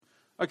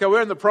Okay,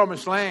 we're in the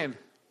promised land.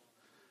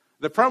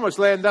 The promised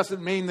land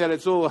doesn't mean that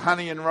it's all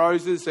honey and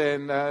roses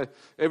and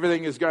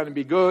everything is going to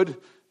be good.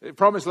 The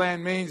promised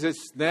land means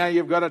it's now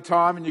you've got a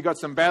time and you've got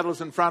some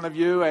battles in front of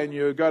you and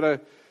you've got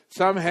to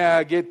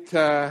somehow get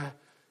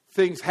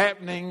things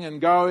happening and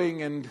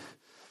going and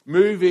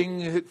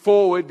moving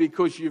forward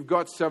because you've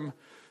got some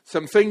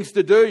things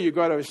to do. You've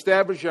got to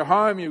establish your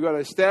home. You've got to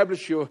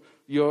establish your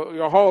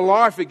whole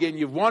life again.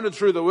 You've wandered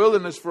through the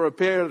wilderness for a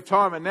period of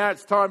time, and now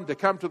it's time to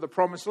come to the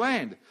promised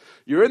land.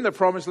 You're in the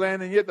promised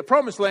land, and yet the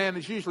promised land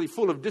is usually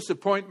full of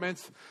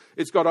disappointments.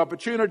 It's got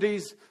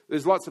opportunities.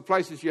 There's lots of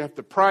places you have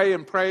to pray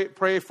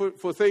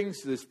for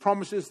things. There's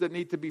promises that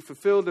need to be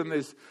fulfilled, and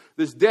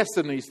there's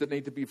destinies that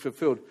need to be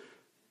fulfilled.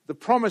 The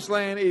promised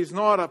land is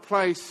not a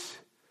place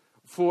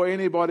for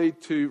anybody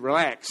to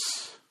relax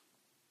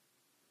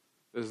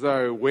as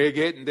though we're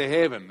getting to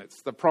heaven.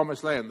 It's the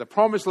promised land. The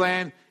promised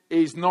land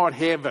is not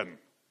heaven.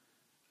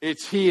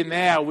 It's here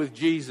now with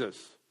Jesus.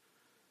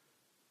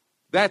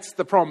 That's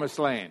the promised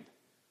land.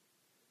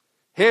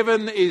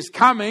 Heaven is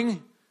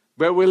coming,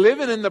 but we're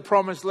living in the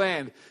promised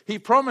land. He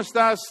promised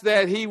us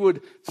that He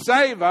would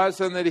save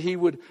us and that He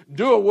would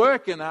do a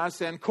work in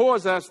us and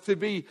cause us to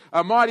be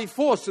a mighty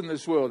force in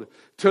this world,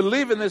 to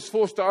live in this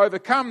force, to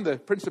overcome the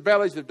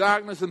principalities of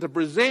darkness and to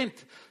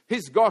present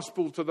His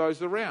gospel to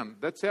those around.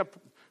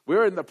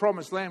 We're in the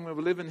promised land when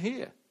we're living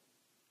here.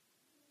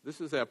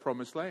 This is our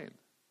promised land.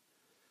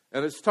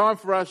 And it's time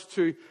for us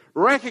to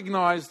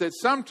recognize that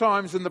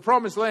sometimes in the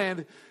promised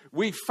land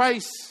we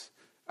face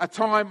a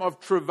time of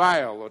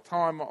travail, a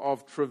time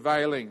of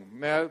travailing.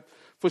 Now,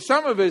 for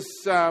some of us,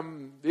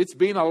 it's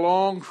been a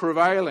long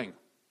travailing,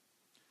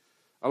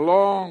 a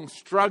long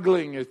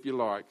struggling, if you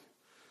like.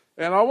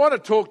 And I want to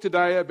talk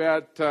today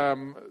about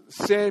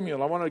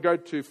Samuel. I want to go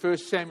to 1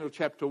 Samuel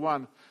chapter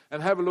 1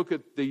 and have a look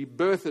at the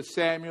birth of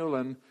Samuel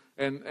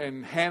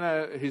and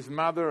Hannah, his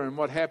mother, and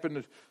what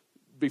happened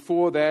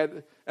before that.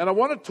 And I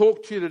want to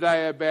talk to you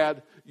today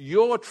about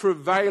your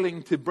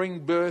travailing to bring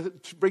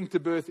to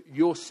birth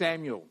your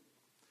Samuel.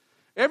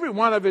 Every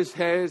one of us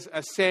has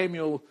a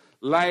Samuel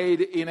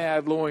laid in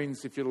our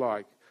loins, if you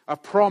like, a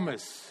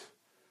promise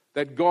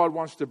that God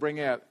wants to bring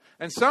out.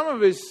 And some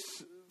of us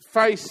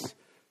face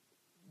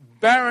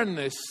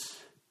barrenness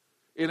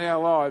in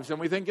our lives, and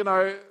we think,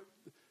 our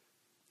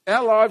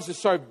lives are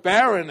so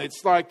barren.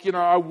 It's like,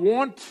 I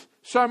want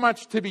so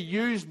much to be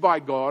used by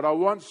God. I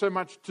want so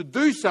much to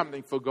do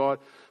something for God.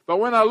 But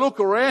when I look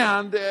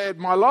around at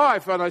my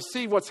life and I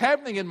see what's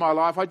happening in my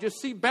life, I just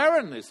see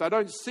barrenness. I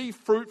don't see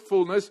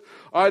fruitfulness.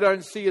 I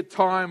don't see a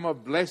time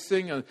of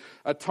blessing and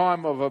a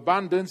time of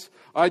abundance.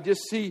 I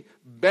just see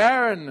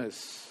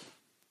barrenness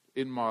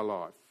in my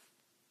life.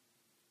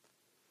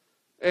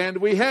 And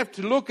we have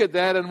to look at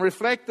that and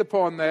reflect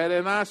upon that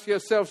and ask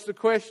ourselves the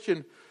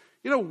question,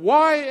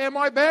 why am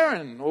I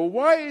barren? Or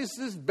why is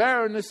this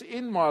barrenness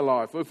in my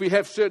life? Well, if we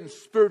have certain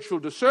spiritual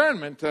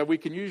discernment, we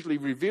can usually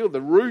reveal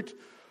the root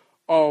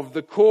of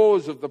the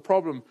cause of the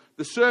problem.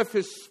 The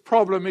surface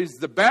problem is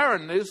the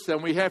barrenness,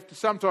 and we have to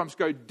sometimes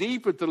go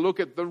deeper to look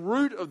at the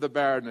root of the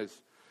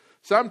barrenness.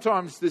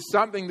 Sometimes there's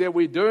something that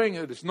we're doing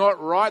that is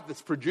not right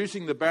that's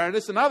producing the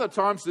barrenness, and other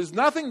times there's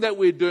nothing that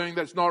we're doing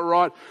that's not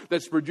right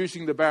that's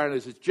producing the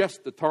barrenness. It's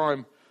just the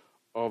time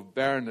of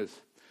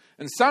barrenness.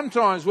 And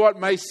sometimes what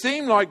may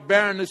seem like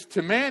barrenness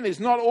to man is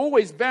not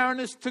always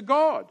barrenness to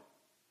God.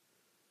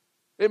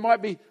 It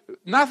might be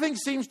nothing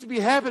seems to be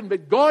happening,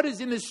 but God is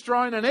in His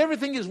throne and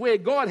everything is where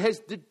God has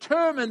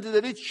determined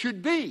that it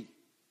should be.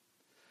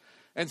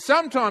 And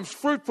sometimes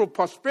fruitful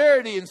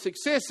prosperity and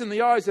success in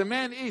the eyes of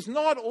man is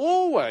not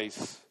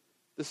always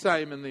the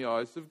same in the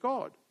eyes of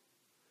God.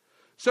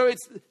 So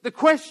it's the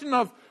question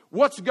of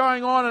what's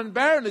going on in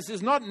barrenness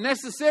is not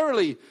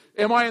necessarily,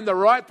 am I in the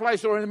right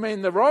place or am I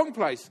in the wrong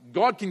place?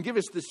 God can give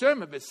us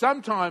discernment, but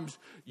sometimes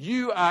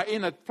you are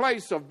in a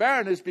place of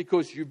barrenness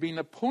because you've been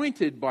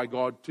appointed by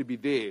God to be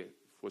there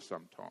for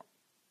some time.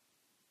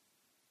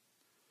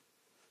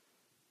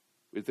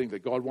 We think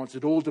that God wants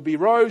it all to be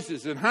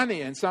roses and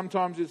honey, and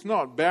sometimes it's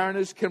not.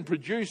 Barrenness can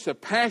produce a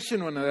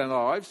passion in our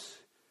lives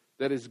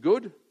that is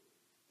good,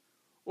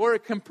 or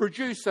it can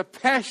produce a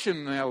passion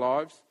in our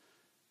lives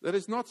that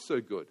is not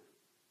so good.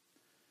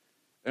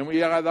 And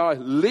we either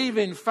live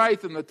in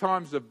faith in the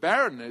times of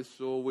barrenness,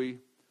 or we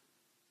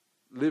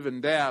live in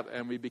doubt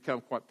and we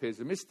become quite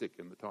pessimistic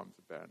in the times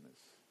of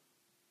barrenness.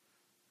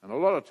 And a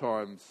lot of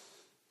times,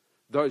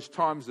 those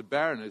times of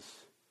barrenness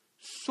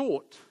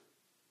sort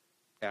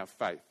our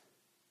faith.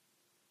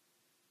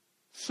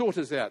 Sort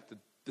us out to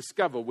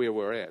discover where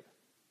we're at.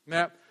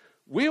 Now,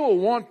 we all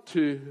want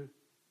to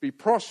be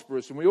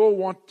prosperous and we all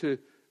want to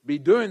be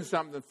doing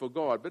something for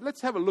God. But let's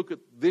have a look at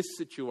this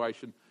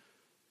situation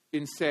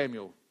in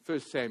Samuel, 1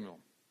 Samuel.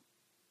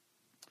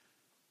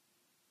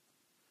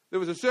 There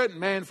was a certain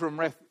man from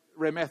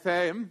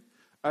Ramathaim,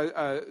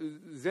 a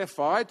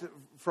Zephite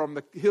from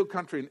the hill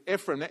country in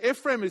Ephraim. Now,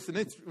 Ephraim is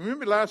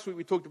remember last week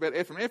we talked about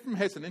Ephraim. Ephraim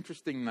has an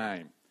interesting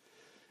name.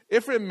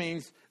 Ephraim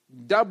means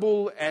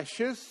double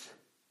ashes,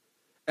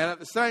 and at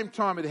the same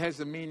time it has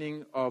the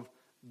meaning of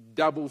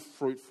double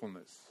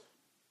fruitfulness.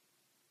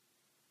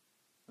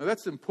 Now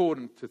that's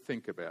important to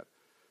think about.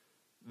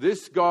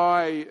 This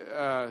guy,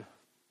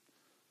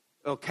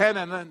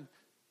 Elkanah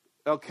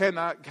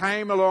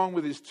came along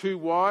with his two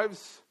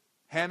wives,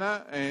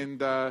 Hannah and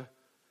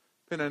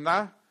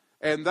Peninnah,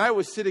 and they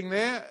were sitting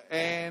there,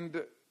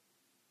 and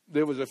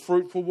there was a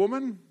fruitful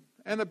woman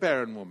and a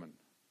barren woman.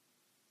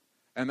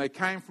 And they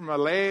came from a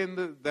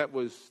land that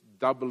was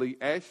doubly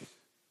ash,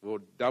 or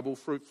double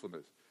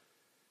fruitfulness.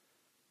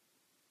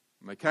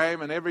 And they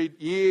came, and every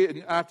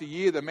year after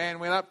year, the man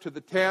went up to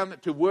the town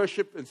to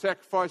worship and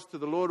sacrifice to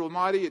the Lord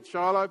Almighty at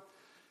Shiloh.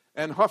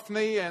 And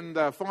Hophni and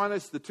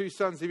Phinehas, the two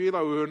sons of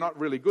Eli, were not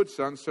really good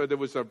sons, so there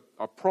was a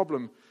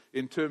problem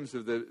in terms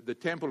of the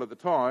temple at the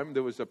time.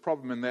 There was a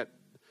problem in that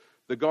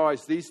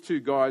these two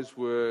guys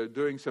were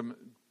doing some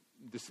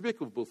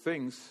despicable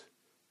things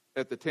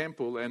at the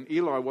temple, and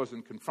Eli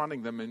wasn't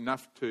confronting them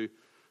enough to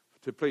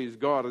please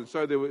God. And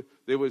so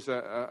there was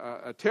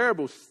a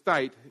terrible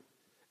state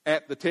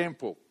at the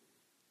temple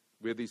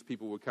where these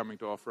people were coming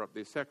to offer up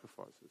their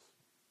sacrifices.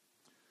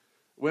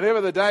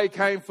 Whenever the day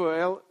came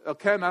for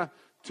Elkanah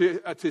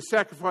to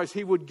sacrifice,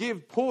 he would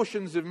give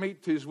portions of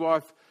meat to his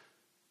wife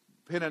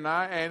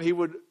Peninnah, and he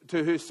would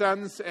to her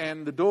sons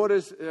and the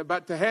daughters.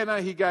 But to Hannah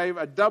he gave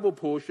a double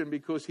portion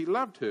because he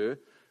loved her,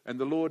 and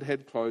the Lord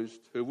had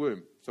closed her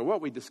womb. So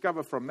what we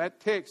discover from that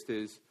text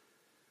is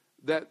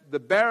that the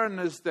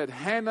barrenness that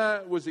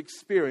Hannah was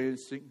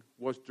experiencing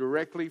was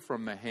directly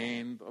from the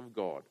hand of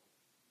God.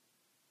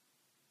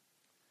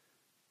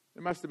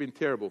 It must have been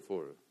terrible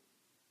for her.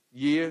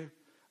 Year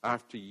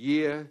after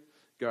year,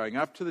 going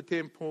up to the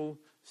temple,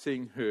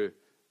 seeing her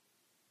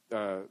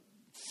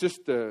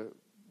sister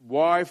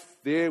wife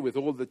there with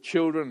all the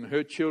children,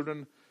 her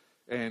children,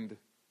 and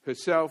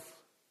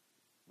herself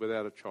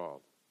without a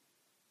child,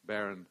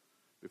 barren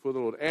before the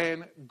Lord.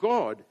 And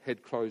God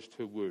had closed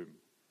her womb.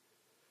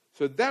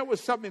 So that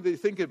was something to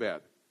think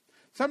about.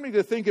 Something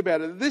to think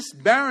about. This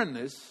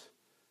barrenness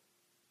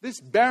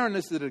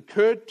that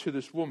occurred to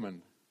this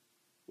woman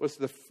was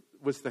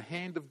the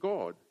hand of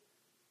God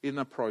in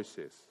a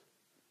process,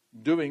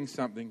 doing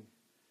something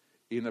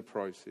in a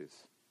process.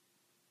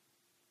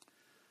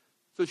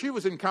 So she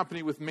was in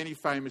company with many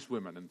famous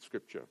women in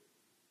Scripture.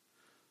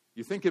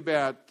 You think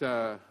about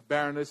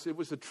barrenness, it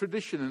was a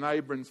tradition in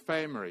Abram's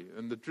family,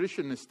 and the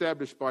tradition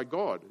established by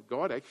God.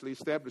 God actually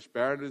established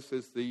barrenness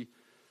as the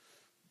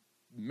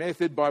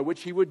method by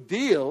which he would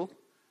deal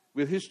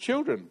with his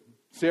children.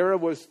 Sarah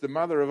was the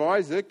mother of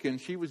Isaac, and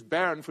she was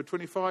barren for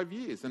 25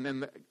 years. And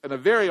then at a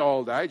very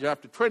old age,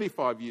 after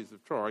 25 years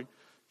of trying,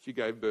 she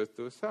gave birth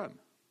to a son.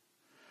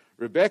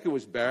 Rebekah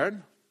was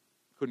barren,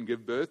 couldn't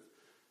give birth,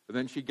 and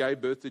then she gave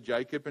birth to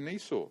Jacob and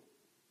Esau.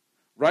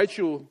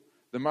 Rachel,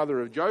 the mother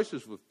of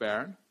Joseph, was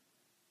barren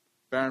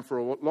for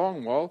a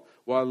long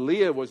while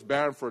Leah was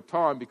barren for a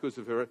time because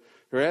of her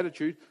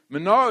attitude.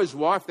 Manoah's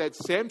wife, that's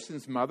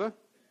Samson's mother,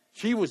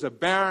 she was a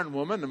barren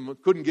woman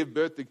and couldn't give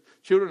birth to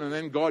children, and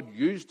then God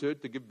used her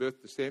to give birth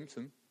to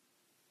Samson.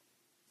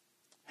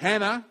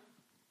 Hannah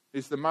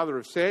is the mother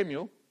of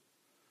Samuel,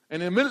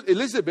 and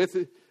Elizabeth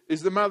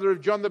is the mother of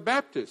John the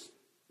Baptist.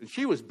 And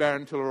she was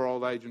barren till her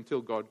old age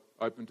until God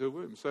opened her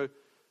womb. So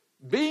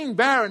being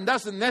barren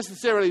doesn't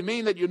necessarily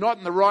mean that you're not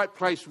in the right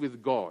place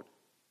with God.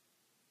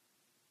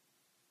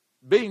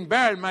 Being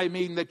barren may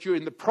mean that you're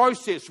in the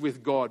process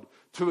with God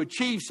to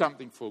achieve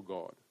something for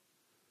God.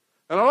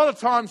 And a lot of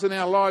times in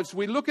our lives,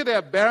 we look at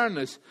our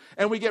barrenness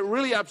and we get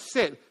really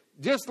upset,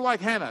 just like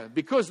Hannah.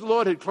 Because the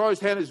Lord had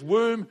closed Hannah's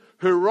womb,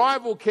 her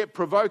rival kept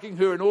provoking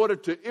her in order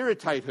to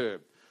irritate her.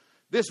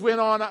 This went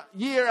on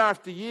year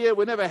after year.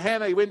 Whenever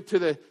Hannah went to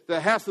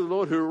the house of the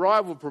Lord, her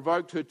rival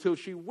provoked her till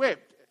she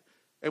wept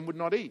and would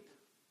not eat.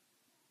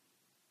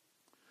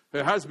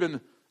 Her husband,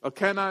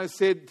 Elkanah,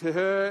 said to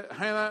her,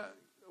 Hannah,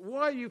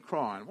 why are you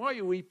crying? Why are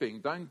you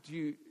weeping?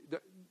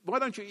 Why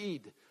don't you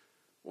eat?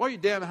 Why are you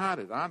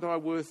downhearted? Aren't I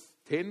worth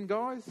 10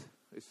 guys?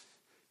 It's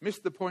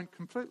missed the point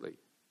completely.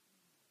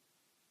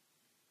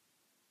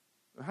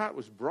 Her heart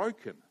was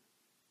broken.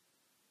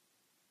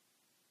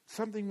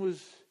 Something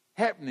was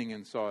happening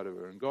inside of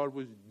her, and God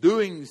was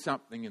doing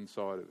something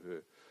inside of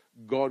her.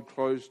 God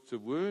closed the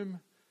womb,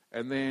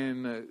 and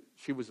then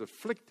she was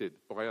afflicted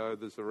by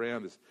others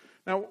around us.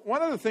 Now,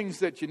 one of the things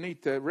that you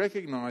need to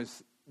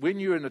recognize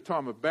when you're in a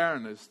time of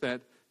barrenness,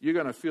 that you're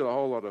going to feel a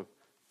whole lot of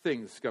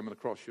things coming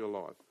across your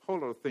life, a whole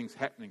lot of things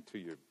happening to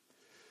you.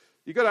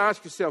 You've got to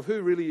ask yourself,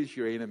 who really is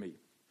your enemy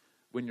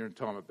when you're in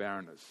time of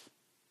barrenness?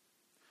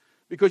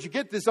 Because you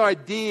get this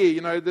idea,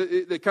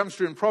 that comes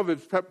through in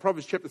Proverbs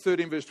chapter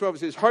 13, verse 12. It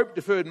says, hope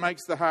deferred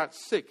makes the heart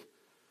sick.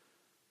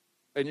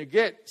 And you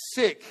get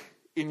sick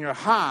in your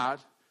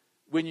heart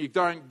when you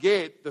don't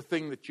get the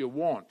thing that you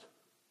want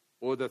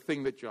or the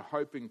thing that you're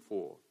hoping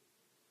for.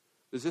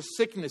 There's a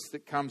sickness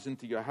that comes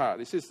into your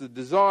heart. It says the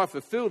desire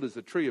fulfilled is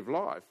the tree of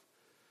life.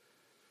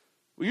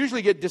 We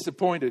usually get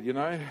disappointed,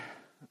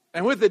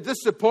 And with the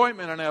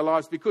disappointment in our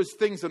lives, because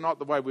things are not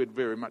the way we'd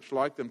very much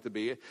like them to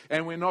be,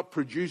 and we're not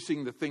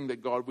producing the thing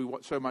that we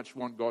so much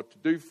want God to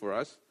do for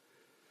us,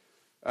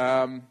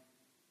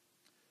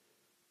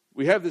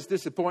 we have this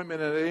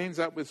disappointment, and it ends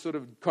up with sort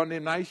of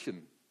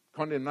condemnation.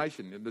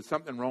 condemnation. There's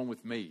something wrong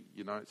with me,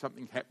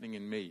 something happening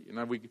in me.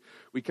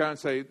 We can't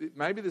say,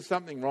 maybe there's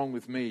something wrong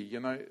with me,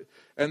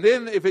 And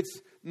then if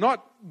it's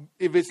not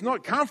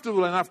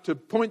comfortable enough to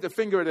point the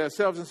finger at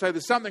ourselves and say,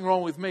 there's something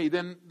wrong with me,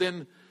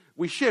 then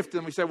we shift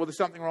and we say, well, there's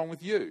something wrong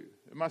with you.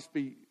 It must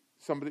be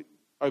somebody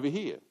over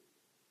here.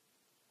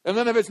 And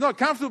then if it's not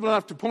comfortable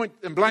enough to point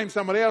and blame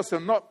somebody else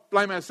and not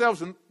blame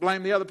ourselves and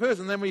blame the other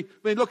person, then we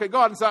look at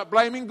God and start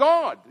blaming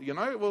God.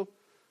 Well,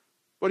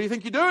 what do you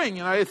think you're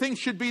doing? Things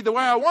should be the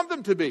way I want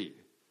them to be.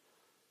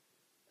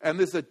 And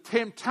there's a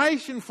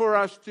temptation for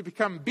us to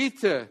become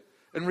bitter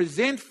and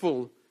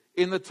resentful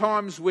in the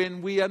times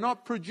when we are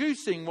not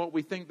producing what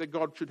we think that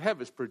God should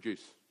have us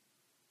produce.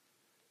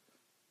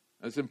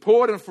 It's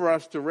important for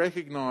us to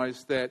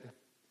recognize that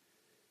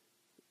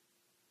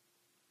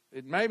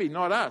it may be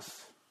not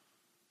us.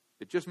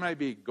 It just may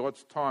be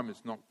God's time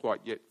is not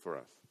quite yet for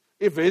us.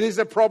 If it is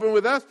a problem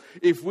with us,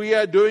 if we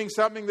are doing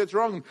something that's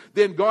wrong,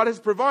 then God has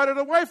provided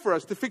a way for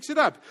us to fix it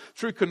up.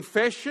 Through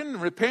confession,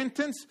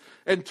 repentance,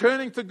 and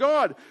turning to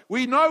God,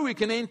 we know we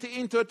can enter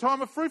into a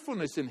time of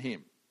fruitfulness in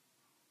Him.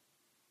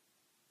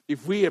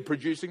 If we are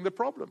producing the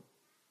problem.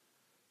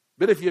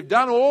 But if you've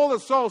done all the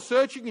soul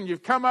searching and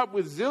you've come up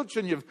with zilch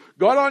and you've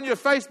got on your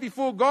face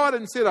before God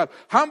and said, I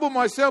humble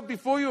myself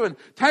before you and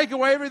take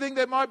away everything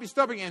that might be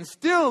stopping, and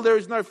still there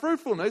is no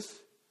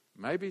fruitfulness,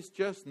 maybe it's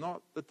just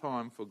not the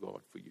time for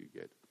God for you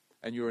yet.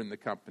 And you're in the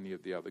company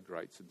of the other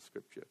greats in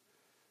Scripture.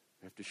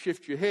 You have to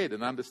shift your head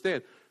and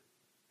understand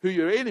who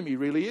your enemy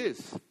really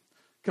is.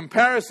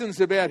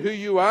 Comparisons about who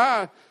you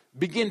are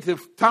begin to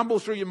tumble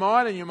through your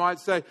mind, and you might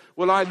say,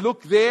 well, I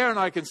look there and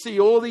I can see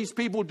all these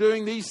people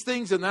doing these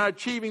things and they're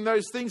achieving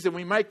those things, and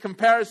we make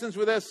comparisons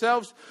with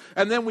ourselves,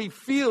 and then we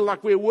feel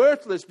like we're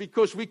worthless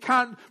because we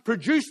can't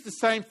produce the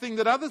same thing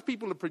that other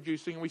people are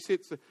producing, and we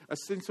set a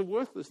sense of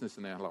worthlessness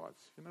in our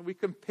lives. We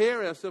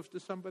compare ourselves to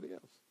somebody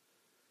else.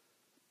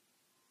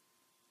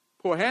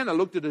 Poor Hannah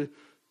looked at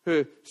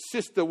her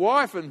sister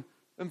wife and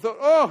thought,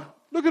 oh,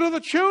 look at all the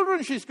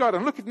children she's got,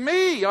 and look at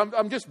me,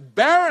 I'm just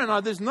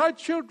barren, there's no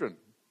children.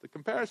 The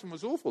comparison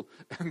was awful.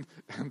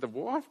 And the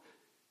wife,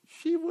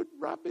 she would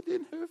rub it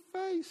in her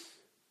face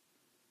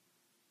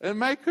and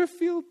make her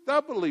feel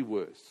doubly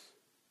worse.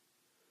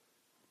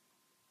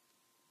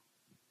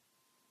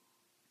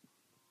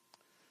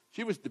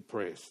 She was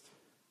depressed.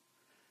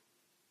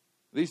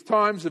 These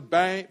times of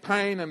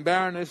pain and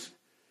barrenness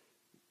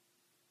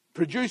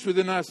produce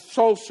within us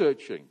soul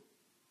searching.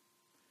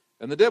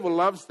 And the devil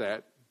loves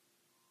that,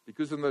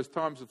 because in those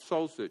times of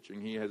soul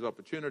searching, he has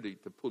opportunity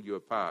to pull you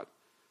apart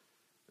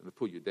and to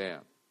pull you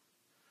down.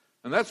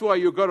 And that's why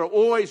you've got to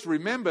always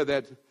remember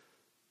that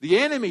the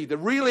enemy, the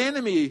real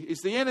enemy,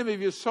 is the enemy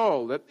of your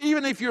soul. That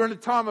even if you're in a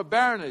time of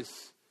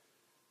barrenness,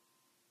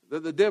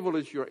 that the devil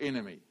is your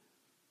enemy.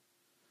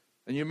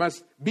 And you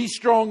must be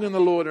strong in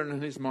the Lord and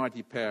in His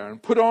mighty power, and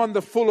put on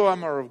the full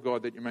armour of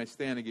God that you may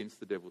stand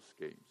against the devil's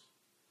schemes.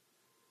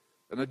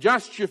 And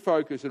adjust your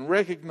focus and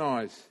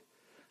recognize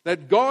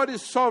that God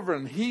is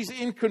sovereign, He's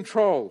in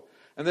control,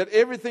 and that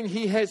everything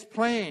He has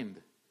planned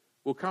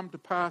will come to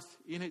pass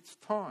in its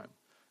time,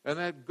 and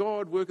that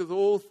God worketh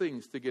all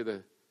things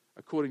together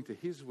according to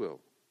His will.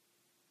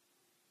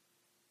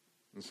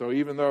 And so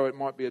even though it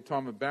might be a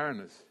time of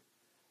barrenness,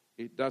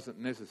 it doesn't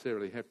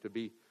necessarily have to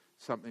be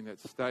something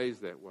that stays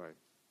that way.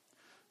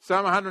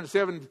 Psalm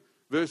 107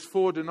 verse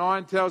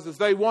 4-9 tells us,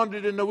 they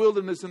wandered in the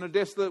wilderness in a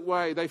desolate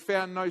way. They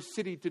found no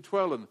city to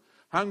dwell in.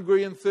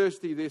 Hungry and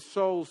thirsty, their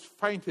souls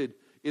fainted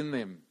in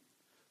them.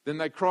 Then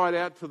they cried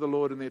out to the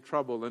Lord in their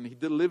trouble, and He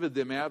delivered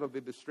them out of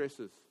their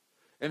distresses.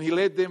 And He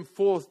led them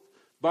forth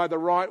by the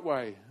right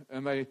way,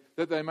 and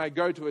that they may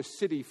go to a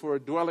city for a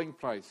dwelling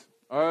place.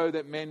 Oh,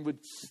 that men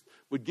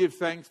would give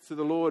thanks to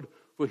the Lord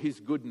for His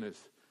goodness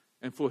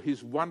and for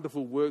His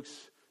wonderful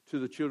works to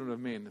the children of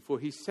men. For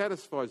He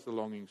satisfies the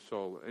longing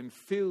soul and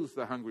fills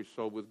the hungry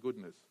soul with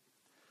goodness.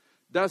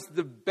 Does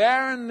the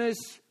barrenness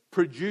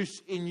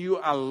produce in you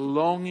a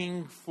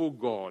longing for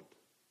God,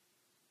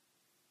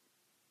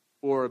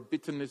 or a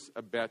bitterness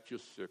about your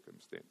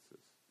circumstances?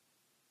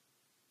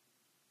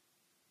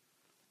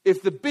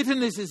 If the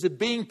bitterness is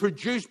being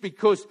produced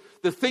because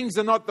the things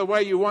are not the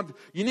way you want,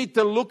 you need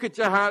to look at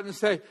your heart and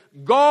say,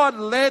 God,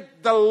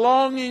 let the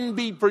longing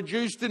be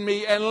produced in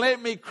me, and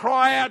let me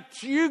cry out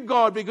to you,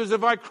 God, because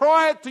if I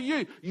cry out to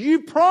you,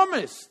 you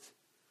promised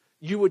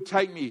you would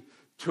take me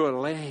to a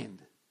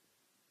land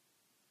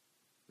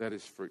that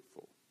is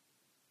fruitful.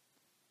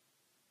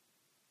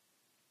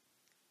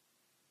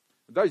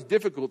 Those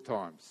difficult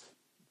times,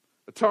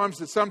 the times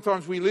that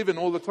sometimes we live in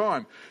all the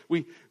time,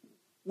 we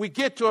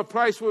get to a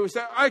place where we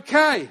say,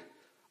 okay,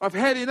 I've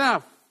had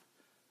enough.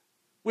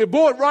 We're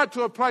brought right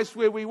to a place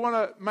where we want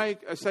to make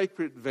a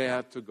sacred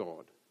vow to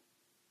God.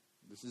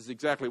 This is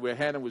exactly where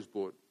Hannah was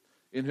brought.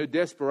 In her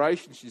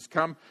desperation, she's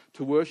come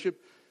to worship.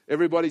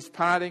 Everybody's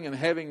partying and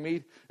having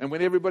meat. And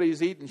when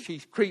everybody's eaten, she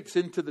creeps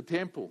into the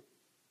temple.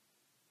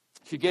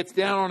 She gets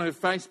down on her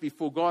face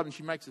before God, and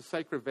she makes a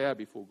sacred vow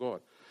before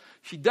God.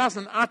 She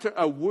doesn't utter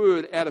a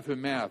word out of her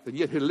mouth, and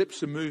yet her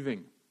lips are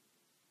moving.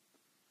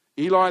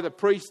 Eli the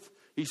priest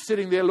He's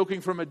sitting there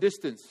looking from a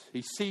distance.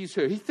 He sees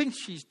her. He thinks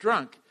she's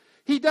drunk.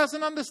 He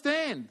doesn't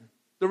understand.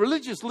 The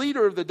religious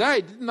leader of the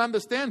day didn't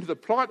understand the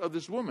plight of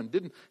this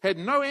woman, had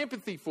no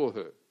empathy for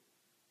her.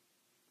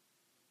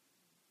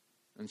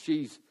 And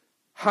she's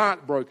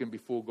heartbroken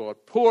before God,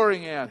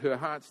 pouring out her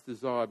heart's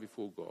desire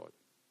before God.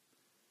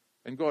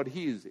 And God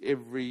hears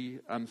every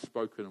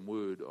unspoken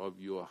word of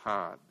your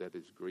heart that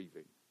is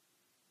grieving.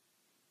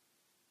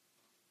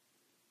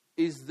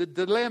 Is the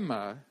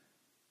dilemma,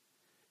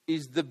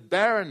 is the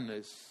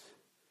barrenness,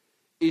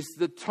 is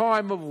the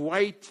time of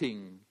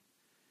waiting,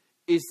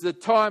 is the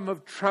time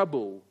of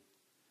trouble,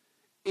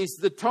 is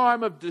the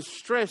time of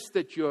distress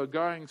that you are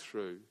going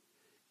through,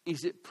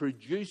 is it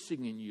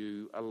producing in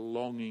you a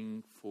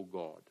longing for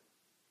God?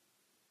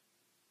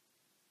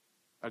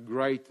 A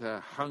greater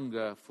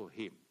hunger for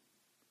Him?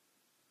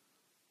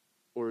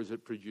 Or is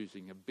it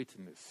producing a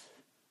bitterness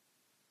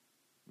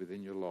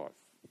within your life?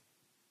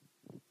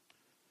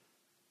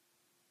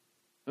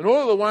 And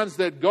all the ones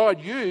that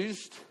God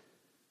used,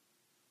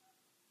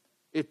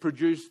 it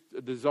produced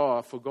a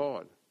desire for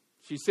God.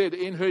 She said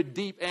in her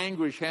deep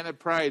anguish, Hannah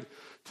prayed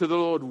to the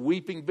Lord,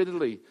 weeping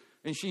bitterly.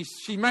 And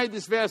she made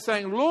this vow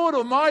saying, Lord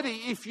Almighty,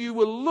 if you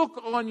will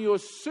look on your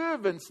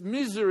servant's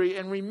misery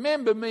and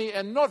remember me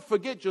and not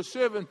forget your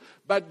servant,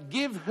 but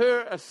give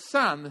her a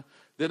son,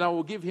 then I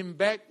will give him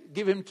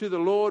to the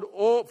Lord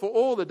for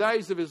all the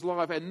days of his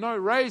life, and no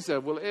razor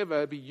will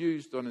ever be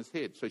used on his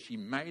head. So she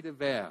made a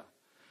vow.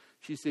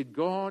 She said,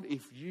 God,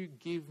 if you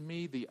give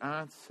me the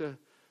answer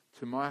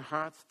to my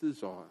heart's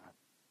desire,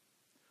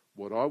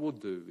 what I will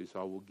do is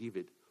I will give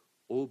it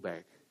all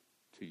back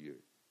to you.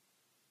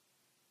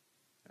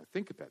 Now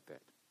think about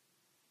that.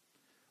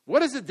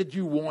 What is it that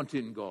you want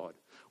in God?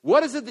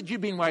 What is it that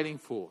you've been waiting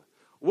for?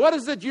 What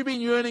is it you've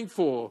been yearning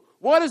for?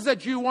 What is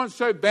it you want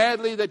so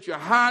badly that your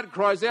heart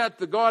cries out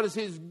to God and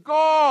says,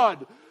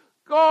 God,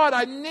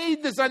 I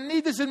need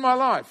this in my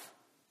life?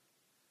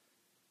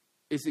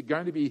 Is it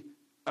going to be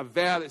a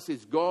vow that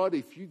says, God,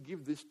 if you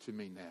give this to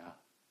me now,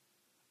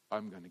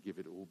 I'm going to give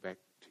it all back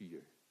to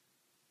you.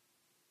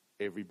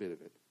 Every bit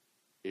of it.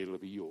 It'll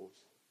be yours.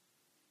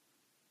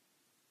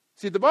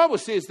 See, the Bible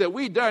says that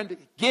we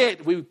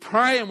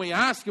pray and we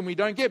ask and we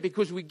don't get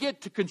because we get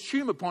to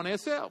consume upon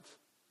ourselves.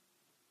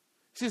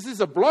 It says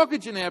there's a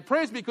blockage in our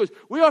prayers because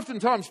we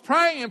oftentimes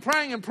praying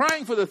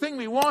for the thing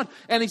we want,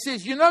 and he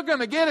says, you're not going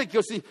to get it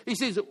because he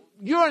says,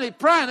 you're only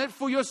praying it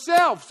for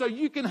yourself so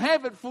you can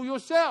have it for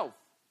yourself.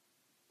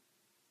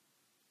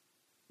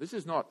 This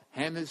is not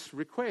Hannah's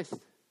request.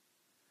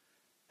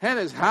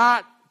 Hannah's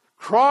heart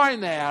cry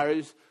now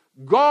is,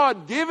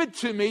 God, give it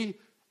to me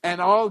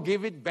and I'll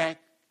give it back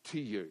to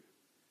you.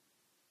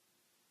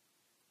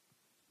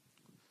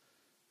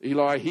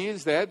 Eli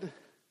hears that.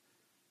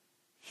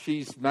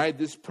 She's made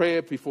this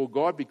prayer before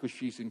God because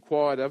she's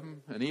inquired of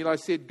him. And Eli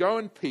said, go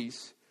in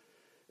peace,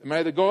 and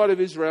may the God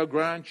of Israel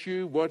grant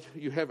you what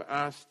you have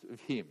asked of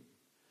him.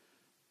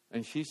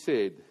 And she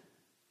said,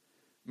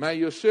 may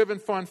your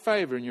servant find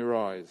favor in your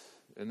eyes.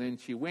 And then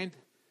she went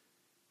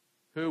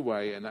her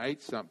way and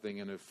ate something,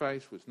 and her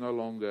face was no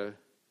longer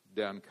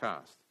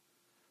downcast.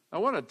 I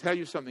want to tell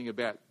you something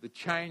about the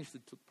change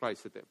that took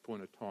place at that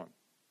point of time.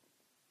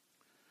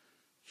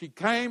 She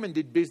came and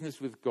did business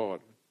with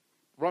God,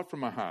 right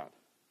from her heart.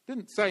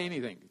 Didn't say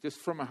anything, just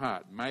from her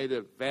heart. Made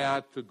a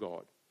vow to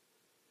God.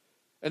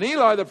 And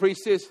Eli, the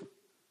priest, says,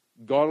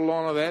 God will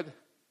honour that.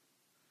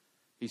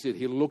 He said,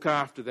 he'll look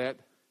after that.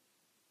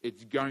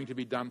 It's going to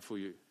be done for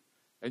you.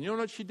 And you know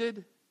what she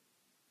did?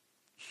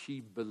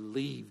 She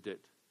believed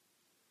it.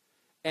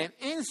 And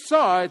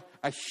inside,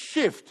 a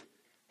shift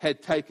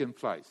had taken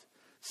place.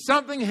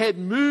 Something had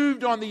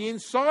moved on the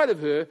inside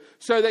of her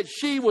so that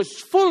she was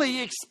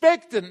fully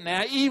expectant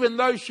now, even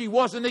though she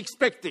wasn't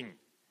expecting.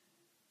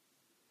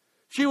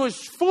 She was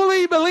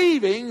fully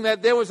believing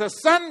that there was a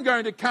son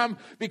going to come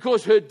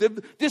because her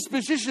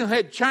disposition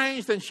had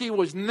changed, and she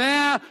was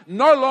now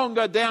no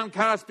longer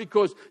downcast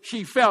because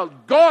she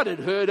felt God had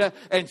heard her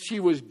and she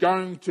was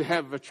going to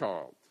have a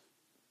child,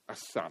 a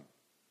son.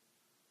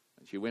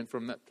 And she went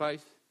from that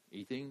place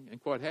eating and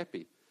quite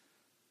happy.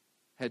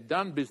 Had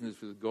done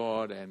business with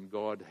God, and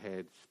God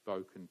had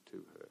spoken to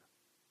her.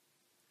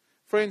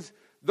 Friends,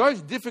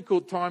 those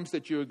difficult times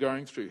that you are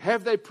going through,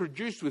 have they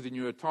produced within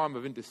you a time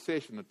of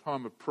intercession, a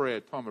time of prayer,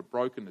 a time of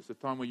brokenness, a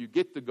time where you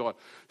get to God,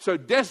 so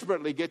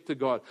desperately get to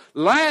God,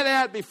 lay it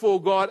out before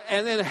God,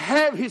 and then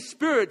have His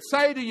Spirit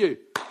say to you,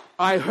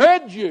 I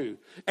heard you,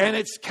 and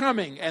it's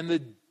coming, and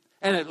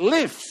it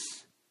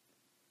lifts.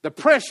 The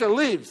pressure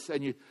lifts,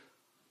 and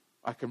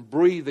I can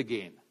breathe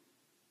again.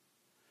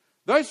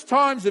 Those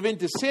times of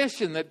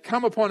intercession that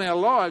come upon our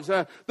lives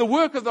are the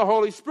work of the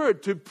Holy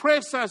Spirit to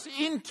press us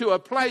into a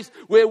place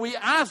where we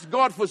ask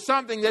God for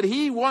something that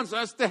He wants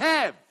us to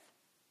have.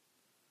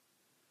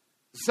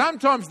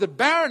 Sometimes the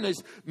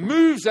barrenness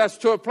moves us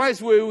to a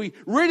place where we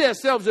rid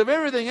ourselves of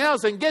everything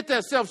else and get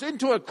ourselves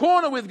into a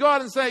corner with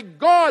God and say,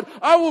 God,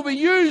 I will be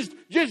used.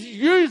 Just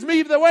use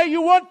me the way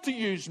you want to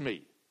use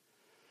me.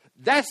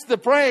 That's the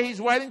prayer He's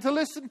waiting to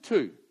listen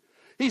to.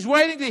 He's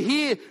waiting to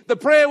hear the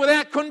prayer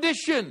without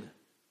condition.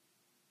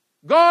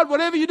 God,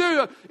 whatever you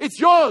do, it's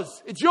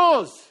yours. It's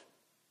yours.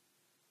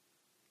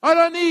 I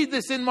don't need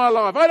this in my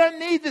life. I don't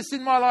need this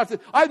in my life.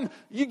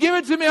 You give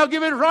it to me, I'll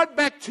give it right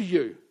back to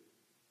you.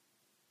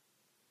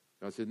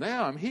 God said,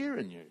 now I'm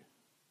hearing you.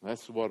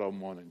 That's what I'm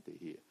wanting to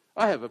hear.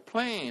 I have a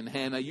plan,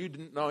 Hannah, you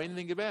didn't know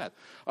anything about.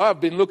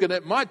 I've been looking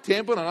at my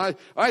temple and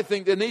I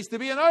think there needs to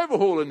be an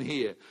overhaul in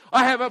here.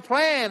 I have a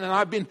plan and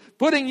I've been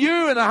putting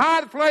you in a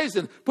hard place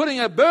and putting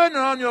a burden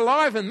on your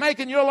life and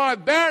making your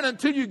life barren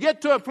until you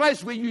get to a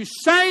place where you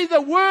say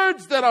the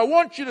words that I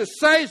want you to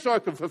say so I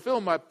can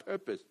fulfill my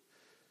purpose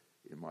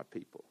in my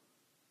people.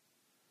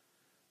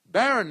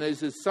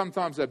 Barrenness is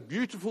sometimes a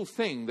beautiful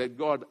thing that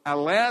God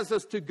allows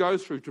us to go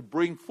through to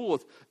bring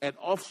forth an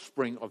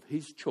offspring of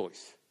His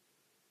choice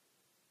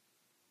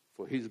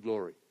for His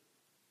glory.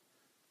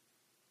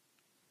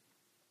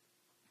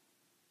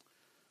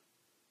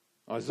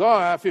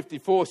 Isaiah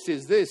 54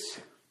 says this,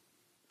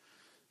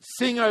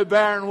 sing, O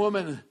barren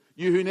woman,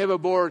 you who never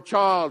bore a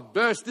child,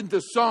 burst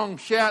into song,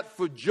 shout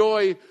for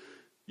joy,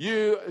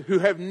 you who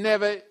are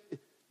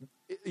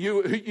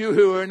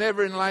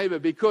never in labour,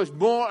 because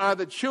more are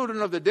the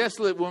children of the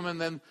desolate woman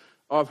than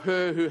of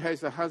her who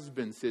has a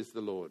husband, says the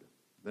Lord.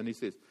 Then He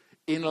says,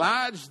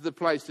 enlarge the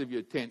place of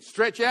your tent.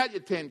 Stretch out your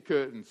tent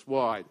curtains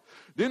wide.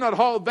 Do not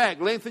hold back.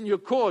 Lengthen your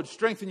cords.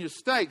 Strengthen your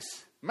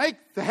stakes. Make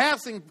the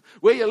housing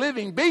where you're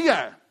living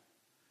bigger.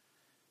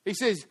 He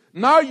says,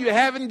 no, you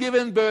haven't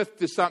given birth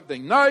to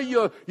something. No,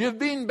 you've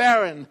been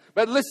barren.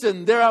 But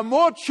listen, there are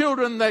more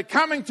children that are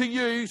coming to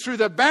you through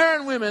the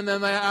barren women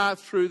than there are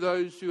through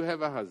those who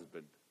have a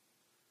husband.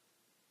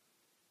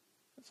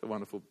 That's a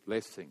wonderful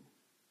blessing.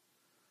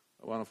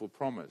 A wonderful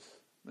promise.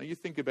 Now you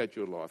think about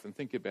your life and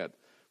think about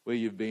where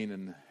you've been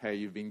and how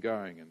you've been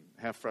going and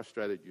how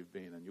frustrated you've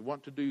been, and you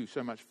want to do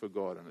so much for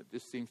God and it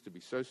just seems to be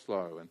so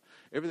slow and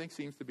everything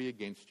seems to be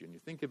against you, and you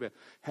think about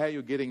how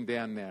you're getting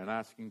down now and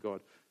asking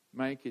God,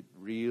 make it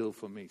real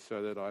for me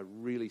so that I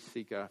really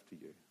seek after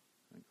you.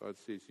 And God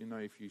says,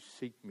 if you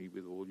seek me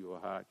with all your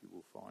heart, you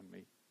will find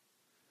me.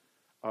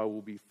 I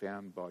will be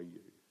found by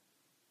you.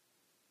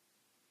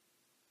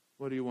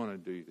 What do you want to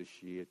do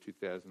this year,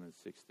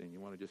 2016? You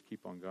want to just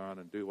keep on going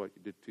and do what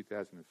you did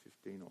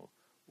 2015, or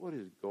what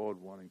is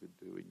God wanting to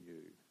do in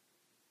you?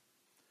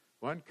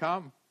 Won't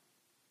come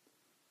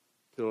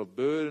till a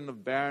burden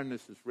of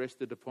barrenness is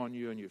rested upon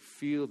you and you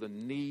feel the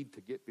need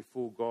to get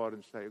before God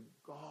and say,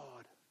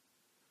 God,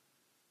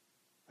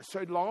 I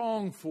so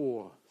long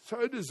for,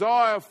 so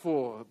desire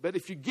for, but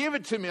if you give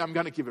it to me, I'm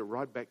going to give it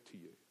right back to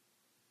you.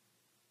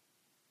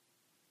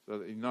 So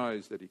that He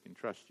knows that He can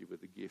trust you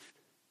with a gift,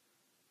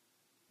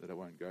 that it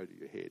won't go to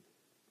your head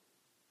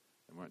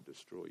and won't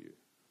destroy you.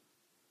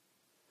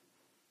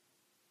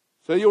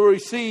 So you'll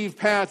receive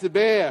power to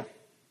bear.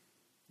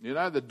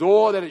 The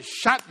door that is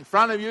shut in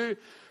front of you,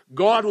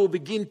 God will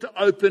begin to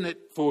open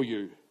it for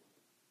you.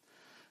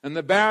 And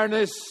the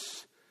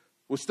barrenness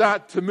will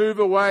start to move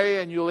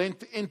away and you'll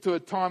enter into a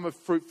time of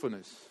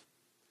fruitfulness.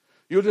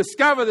 You'll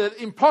discover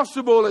that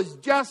impossible is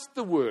just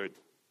the word.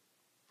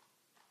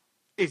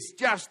 It's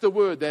just the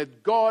word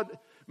that God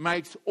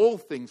makes all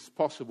things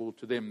possible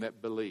to them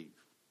that believe.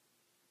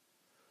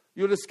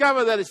 You'll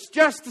discover that it's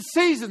just the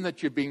season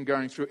that you've been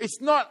going through.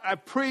 It's not a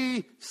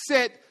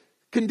preset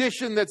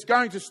condition that's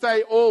going to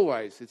stay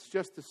always. It's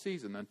just a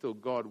season until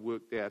God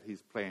worked out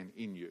His plan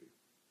in you.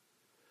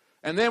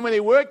 And then when He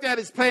worked out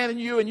His plan in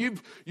you and you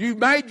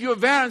made your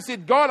vow and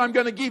said, God, I'm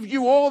going to give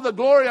you all the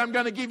glory. I'm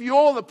going to give you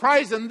all the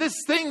praise. And this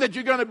thing that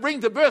you're going to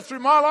bring to birth through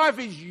my life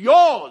is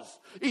yours.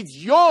 It's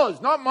yours,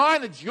 not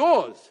mine. It's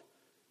yours.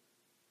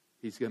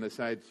 He's going to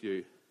say to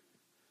you,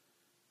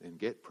 then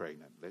get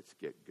pregnant. Let's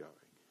get going.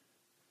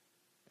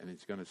 And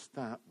it's going to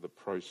start the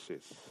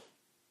process.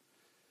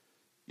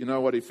 You know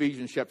what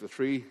Ephesians chapter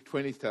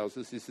 3:20 tells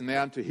us? It's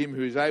now unto Him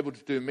who is able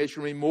to do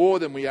immeasurably more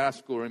than we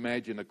ask or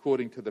imagine,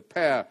 according to the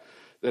power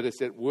that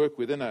is at work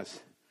within us.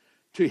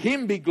 To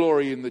Him be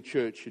glory in the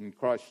church in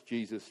Christ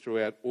Jesus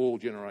throughout all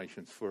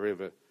generations,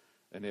 forever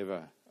and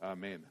ever.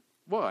 Amen.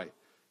 Why?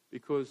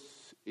 Because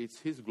it's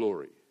His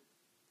glory.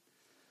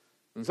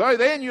 And so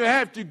then you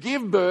have to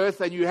give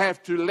birth and you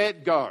have to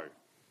let go.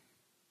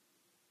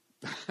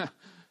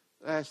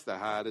 That's the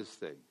hardest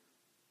thing.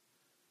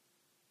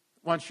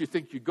 Once you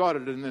think you got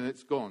it and then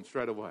it's gone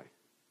straight away.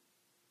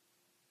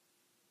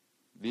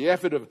 The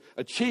effort of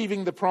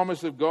achieving the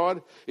promise of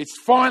God, it's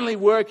finally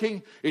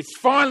working, it's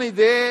finally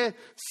there.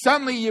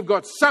 Suddenly you've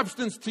got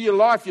substance to your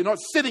life. You're not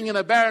sitting in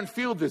a barren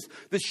field. There's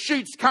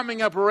shoots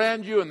coming up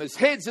around you and there's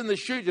heads in the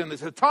shoots and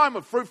there's a time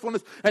of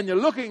fruitfulness and you're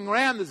looking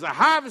around, there's a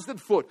harvest at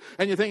foot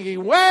and you're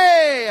thinking,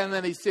 way! And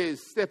then He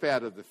says, step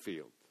out of the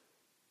field.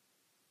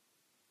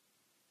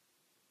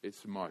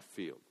 It's my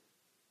field.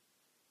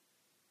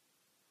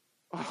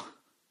 Oh,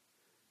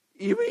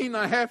 you mean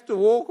I have to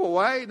walk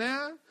away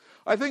now?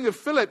 I think of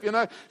Philip,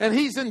 and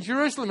he's in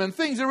Jerusalem and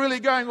things are really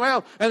going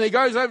well. And he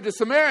goes over to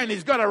Samaria and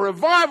he's got a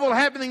revival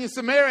happening in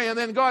Samaria. And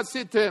then God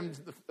said to him,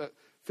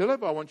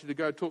 Philip, I want you to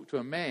go talk to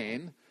a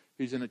man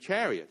who's in a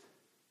chariot.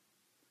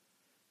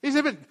 He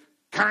said, but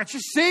Can't you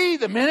see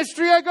the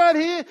ministry I got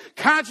here?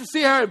 Can't you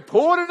see how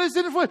important it is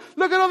in it for you?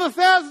 Look at all the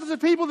thousands of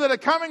people that are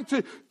coming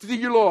to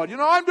you, Lord. You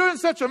know, I'm doing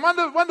such a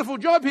wonderful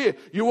job here.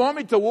 You want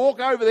me to walk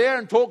over there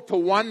and talk to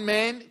one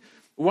man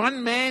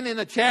in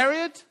a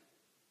chariot?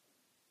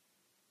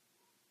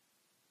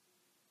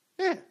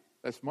 Yeah,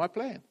 that's my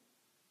plan.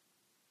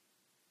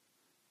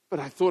 But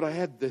I thought I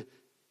had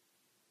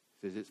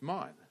he says, it's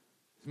mine.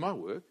 It's my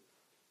work.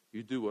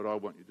 You do what I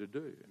want you to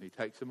do. And he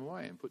takes him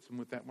away and puts him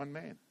with that one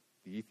man,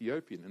 the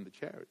Ethiopian in the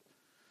chariot,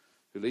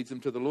 who leads him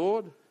to the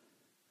Lord,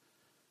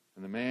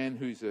 and the man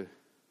who's a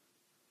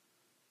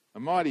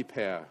mighty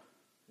power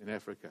in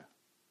Africa.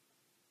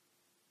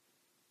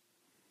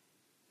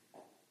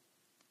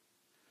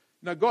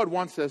 Now, God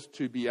wants us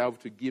to be able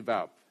to give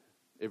up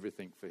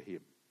everything for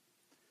him.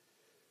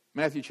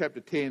 Matthew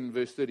chapter 10,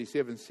 verse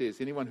 37 says,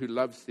 anyone who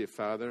loves their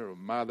father or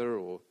mother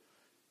or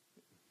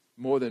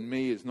more than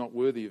me is not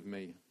worthy of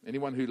me.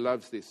 Anyone who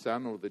loves their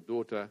son or their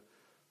daughter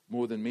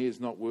more than me is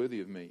not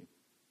worthy of me.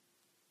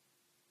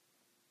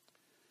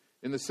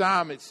 In the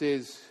psalm it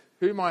says,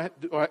 whom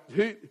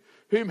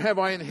have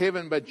I in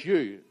heaven but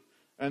you?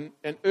 And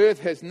earth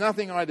has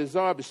nothing I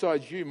desire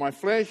besides you. My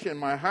flesh and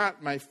my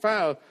heart may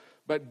fail,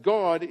 but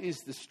God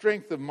is the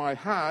strength of my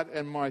heart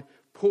and my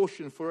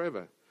portion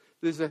forever.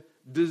 There's a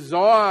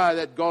desire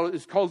that God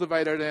is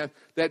cultivated in,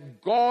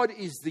 that God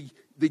is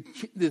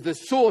the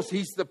source.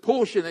 He's the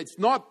portion. It's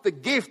not the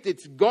gift.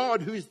 It's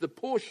God who's the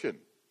portion.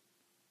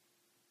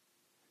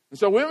 And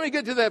so when we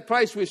get to that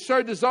place, we're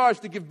so desirous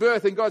to give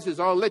birth, and God says,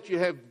 I'll let you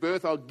have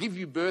birth. I'll give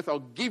you birth. I'll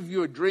give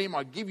you a dream.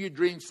 I'll give you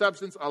dream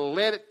substance. I'll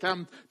let it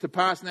come to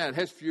pass now. It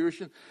has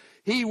fruition.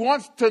 He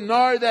wants to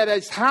know that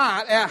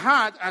our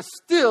heart are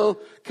still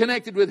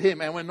connected with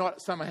him, and we're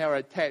not somehow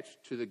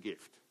attached to the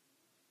gift.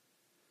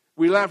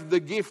 We love the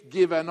gift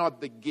giver,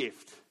 not the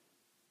gift.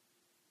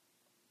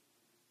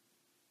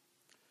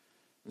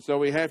 And so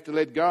we have to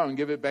let go and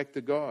give it back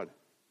to God.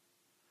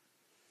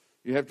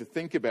 You have to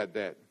think about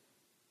that.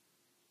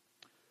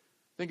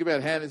 Think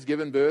about Hannah's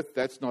given birth.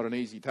 That's not an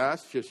easy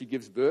task. She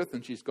gives birth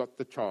and she's got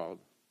the child.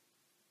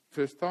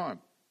 First time.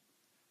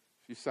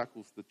 She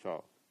suckles the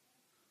child.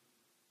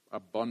 A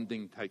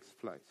bonding takes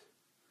place.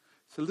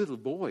 It's a little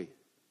boy.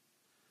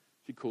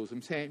 She calls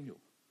him Samuel.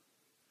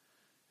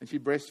 And she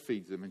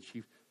breastfeeds him and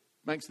she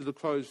makes little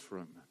clothes for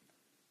him.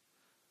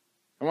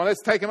 And well,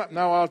 let's take him up.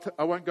 No,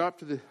 I won't go up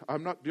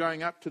I'm not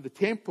going up to the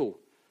temple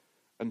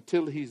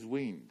until he's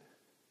weaned.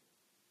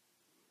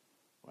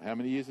 Well, how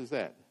many years is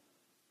that?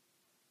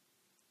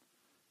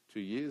 2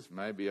 years?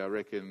 Maybe, I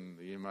reckon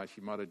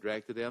she might have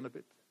dragged it down a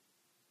bit.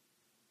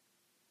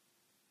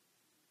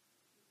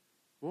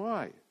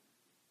 Why?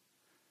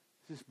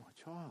 This is my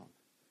child.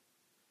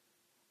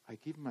 I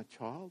give my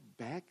child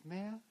back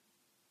now?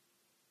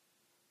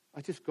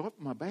 I just got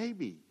my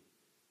baby.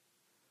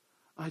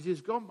 I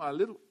just got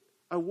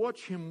I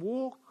watch him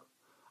walk.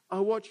 I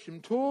watch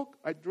him talk.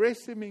 I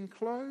dress him in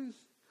clothes.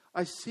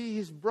 I see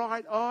his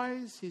bright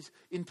eyes, his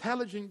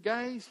intelligent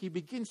gaze. He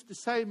begins to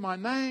say my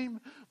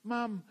name,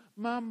 Mum,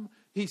 Mum.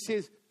 He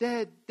says,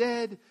 Dad,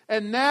 Dad.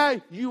 And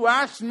now you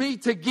ask me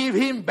to give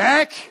him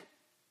back?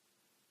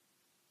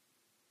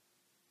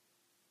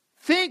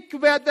 Think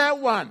about that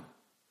one.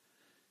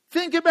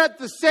 Think about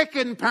the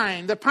second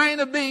pain, the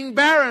pain of being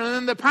barren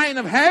and the pain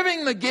of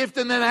having the gift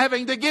and then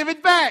having to give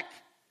it back.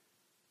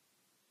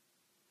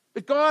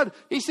 But God,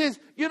 he says,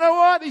 you know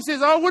what? He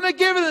says, I wouldn't have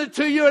given it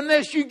to you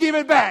unless you give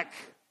it back.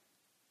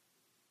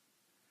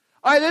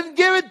 I didn't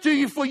give it to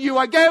you for you.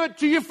 I gave it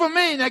to you for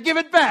me. Now give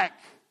it back.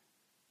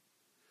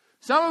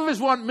 Some of us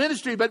want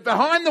ministry, but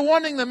behind the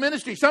wanting the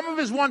ministry, some of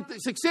us want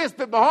success,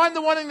 but behind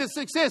the wanting the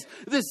success,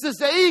 there's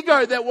this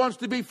ego that wants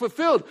to be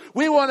fulfilled.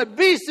 We want to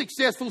be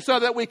successful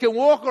so that we can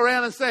walk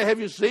around and say, have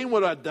you seen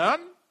what I've done?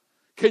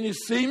 Can you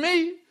see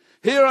me?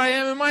 Here I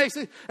am in my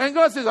success. And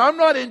God says, I'm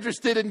not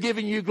interested in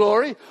giving you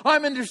glory.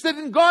 I'm interested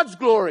in God's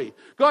glory.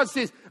 God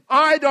says,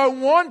 I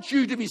don't want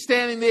you to be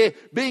standing there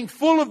being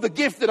full of the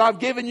gift that I've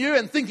given you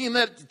and thinking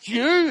that it's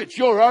you, it's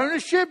your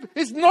ownership.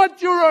 It's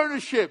not your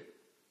ownership.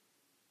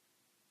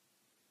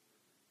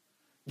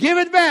 Give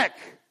it back.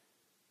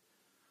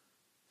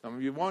 Some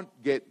of you won't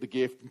get the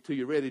gift until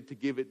you're ready to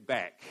give it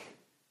back.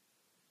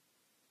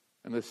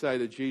 And they say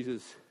to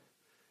Jesus,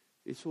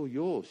 it's all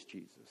yours,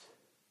 Jesus.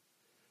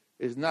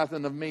 There's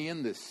nothing of me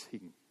in this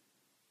thing.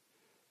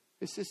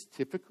 Is this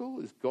typical?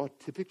 Is God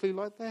typically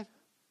like that?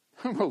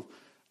 Well,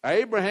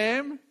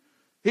 Abraham,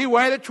 he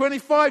waited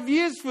 25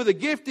 years for the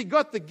gift. He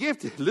got the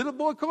gift, a little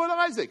boy called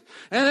Isaac.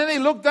 And then he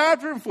looked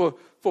after him for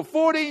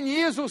 14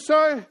 years or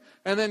so.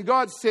 And then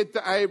God said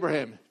to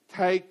Abraham,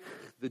 take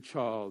the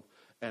child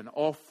and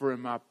offer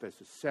him up as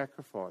a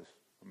sacrifice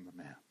on the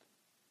mount.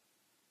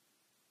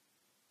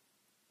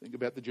 Think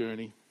about the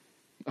journey.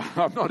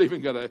 I'm not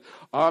even going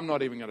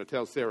to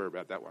tell Sarah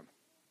about that one.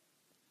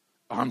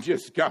 I'm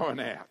just going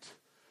out.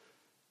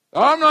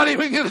 I'm not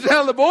even going to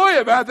tell the boy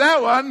about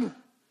that one.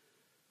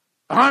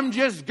 I'm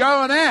just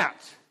going out.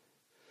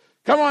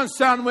 Come on,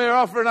 son, we're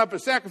offering up a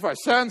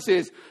sacrifice. Son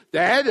says,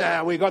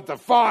 Dad, we got the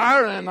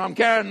fire and I'm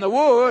carrying the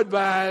wood,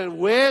 but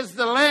where's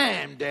the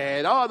lamb,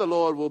 Dad? Oh, the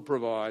Lord will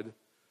provide.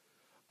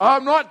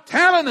 I'm not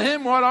telling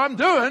him what I'm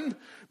doing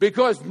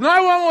because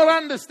no one will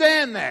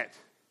understand that.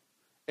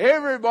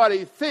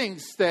 Everybody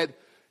thinks that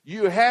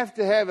you have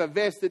to have a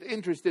vested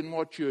interest in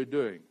what you're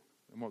doing.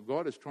 And what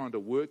God is trying to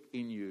work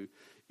in you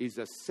is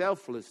a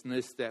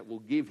selflessness that will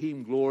give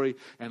him glory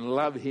and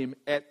love him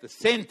at the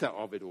center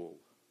of it all.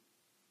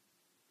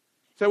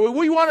 So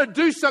we want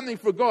to do something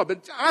for God,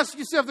 but ask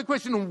yourself the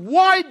question,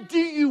 why do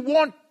you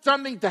want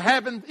something to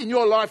happen in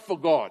your life for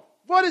God?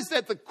 What is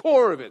at the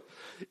core of it?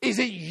 Is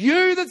it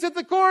you that's at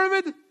the core of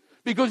it?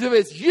 Because if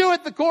it's you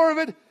at the core of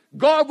it,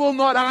 God will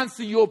not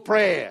answer your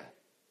prayer.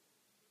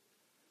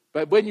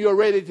 But when you're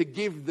ready to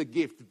give the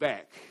gift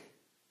back,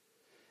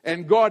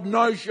 and God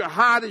knows your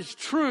heart is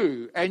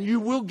true, and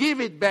you will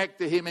give it back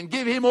to him and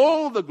give him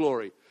all the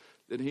glory,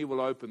 then he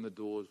will open the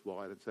doors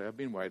wide and say, I've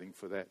been waiting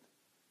for that.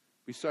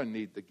 We so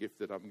need the gift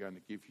that I'm going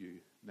to give you.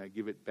 Now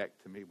give it back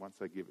to me once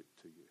I give it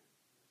to you.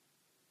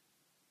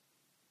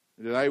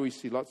 And today we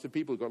see lots of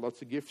people who've got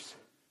lots of gifts,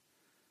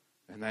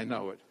 and they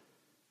know it.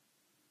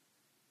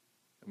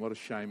 And what a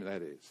shame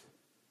that is.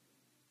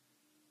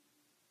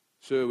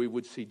 Sir, we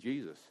would see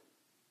Jesus.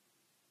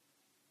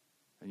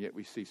 And yet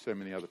we see so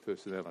many other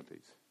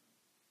personalities.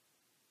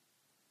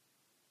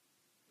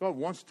 God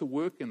wants to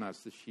work in us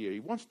this year. He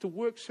wants to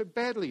work so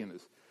badly in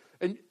us.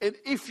 And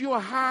if your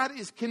heart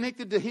is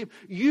connected to him,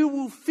 you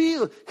will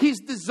feel his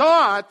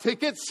desire to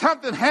get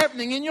something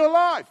happening in your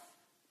life.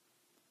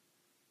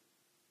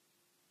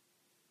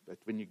 But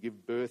when you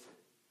give birth,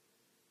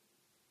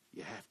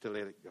 you have to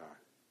let it go.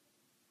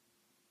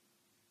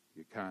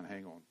 You can't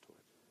hang on to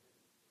it.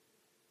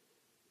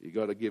 You've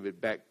got to give it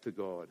back to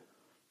God.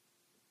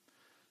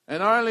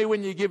 And only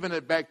when you're giving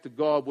it back to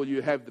God will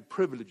you have the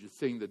privilege of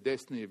seeing the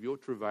destiny of your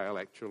travail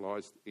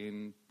actualized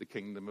in the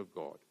kingdom of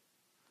God.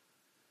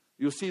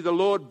 You'll see the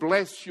Lord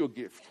bless your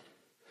gift.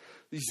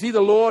 You see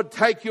the Lord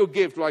take your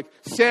gift like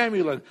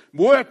Samuel and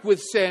work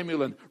with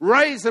Samuel and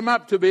raise him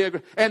up to be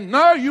a... And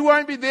no, you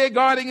won't be there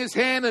guiding his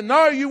hand, and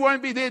no, you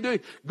won't be there doing...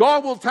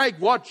 God will take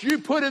what you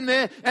put in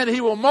there and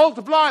he will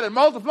multiply it and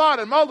multiply it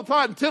and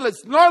multiply it until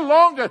it's no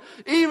longer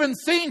even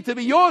seen to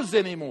be yours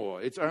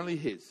anymore. It's only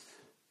his.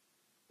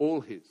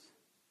 All his.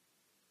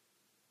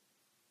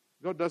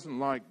 God doesn't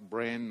like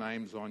brand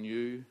names on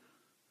you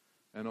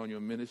and on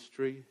your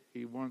ministry.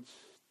 He wants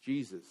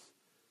Jesus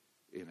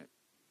in it.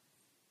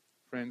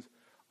 Friends,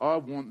 I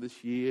want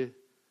this year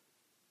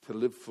to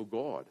live for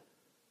God.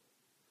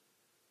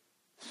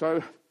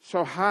 So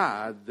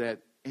hard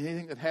that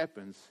anything that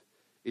happens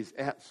is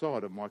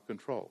outside of my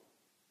control.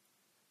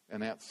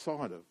 And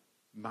outside of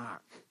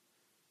Mark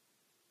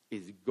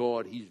is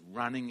God. He's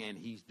running and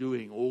he's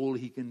doing all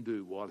he can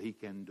do while he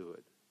can do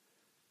it.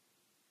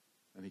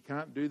 And he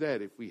can't do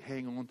that if we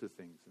hang on to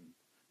things and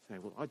say,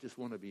 well, I just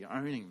want to be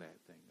owning that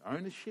thing.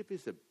 Ownership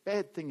is a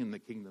bad thing in the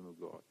kingdom of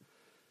God.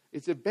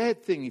 It's a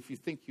bad thing if you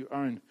think you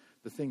own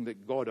the thing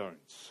that God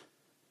owns.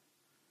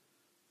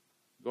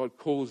 God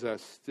calls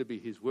us to be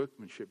his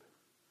workmanship,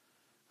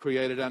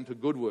 created unto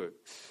good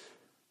works,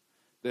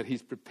 that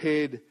he's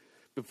prepared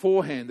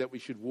beforehand that we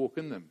should walk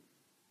in them.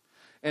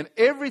 And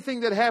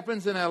everything that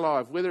happens in our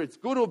life, whether it's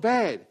good or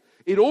bad,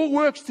 it all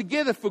works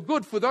together for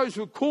good for those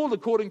who are called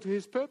according to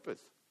his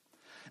purpose.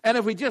 And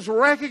if we just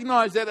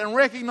recognize that and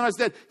recognize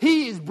that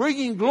he is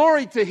bringing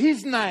glory to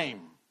his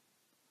name,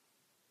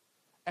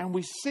 and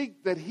we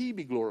seek that he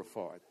be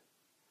glorified,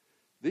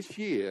 this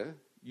year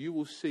you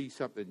will see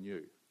something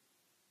new.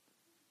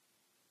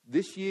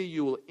 This year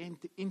you will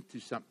enter into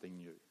something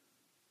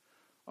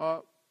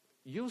new.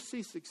 You'll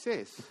see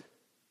success.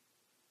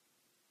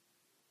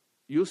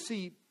 You'll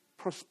see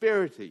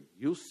prosperity.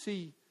 You'll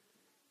see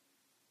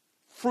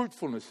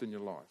fruitfulness in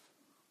your life.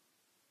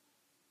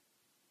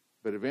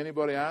 But if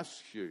anybody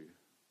asks you,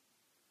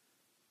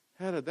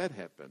 how did that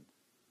happen?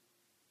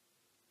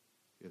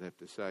 You'd have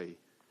to say,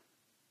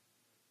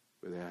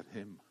 without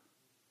him.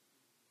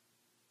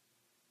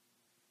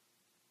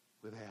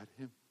 Without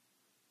him,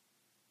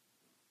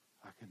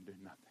 I can do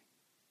nothing.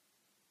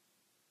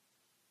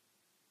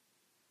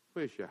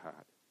 Where's your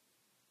heart?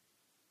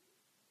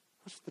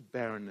 What's the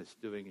barrenness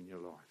doing in your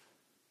life?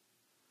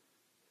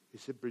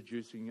 Is it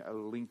producing a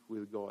link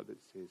with God that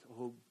says,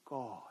 oh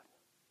God,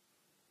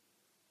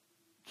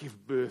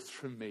 give birth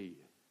from me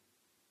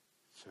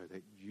so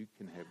that you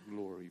can have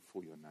glory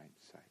for your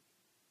name's sake?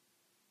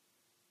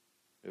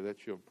 If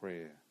that's your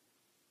prayer,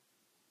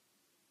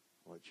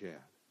 watch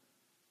out.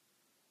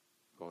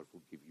 God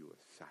will give you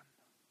a son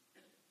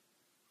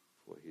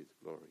for his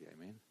glory.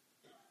 Amen.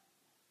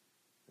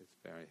 Let's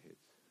bow our heads.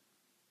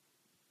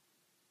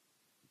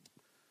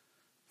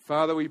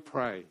 Father, we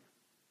pray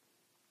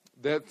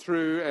that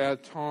through our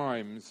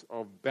times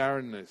of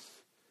barrenness,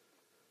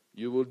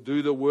 you will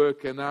do the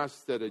work in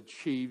us that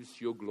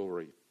achieves your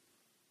glory.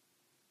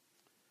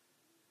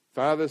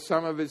 Father,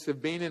 some of us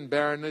have been in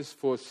barrenness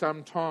for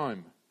some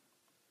time.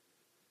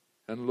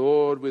 And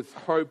Lord, with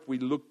hope we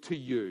look to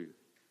you.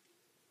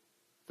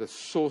 the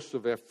source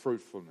of our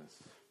fruitfulness.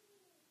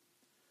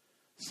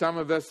 Some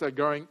of us are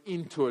going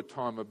into a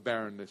time of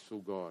barrenness, oh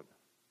God.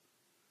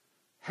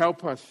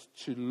 Help us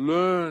to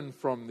learn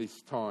from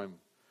this time,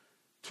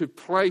 to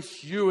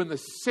place you in the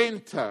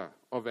center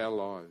of our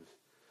lives,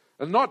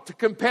 and not to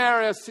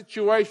compare our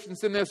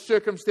situations and our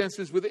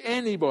circumstances with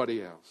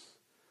anybody else,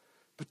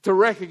 but to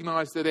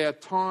recognize that our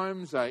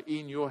times are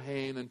in your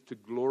hand and to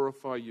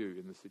glorify you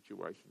in the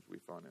situations we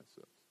find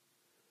ourselves.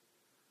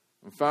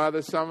 And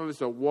Father, some of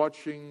us are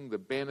watching the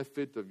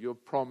benefit of your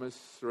promise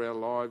through our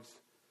lives,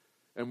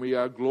 and we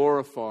are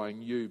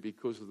glorifying you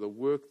because of the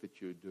work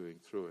that you're doing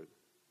through it.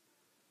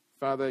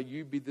 Father,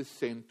 you be the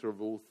center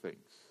of all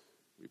things,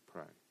 we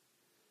pray.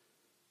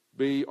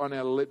 Be on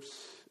our lips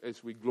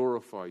as we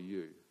glorify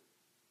you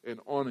and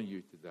honor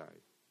you today.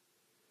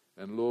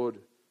 And Lord,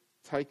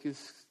 take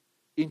us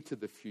into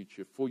the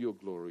future for your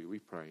glory, we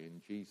pray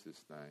in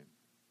Jesus' name.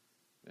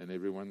 And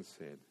everyone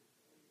said,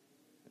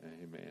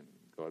 amen.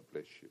 God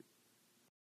bless you.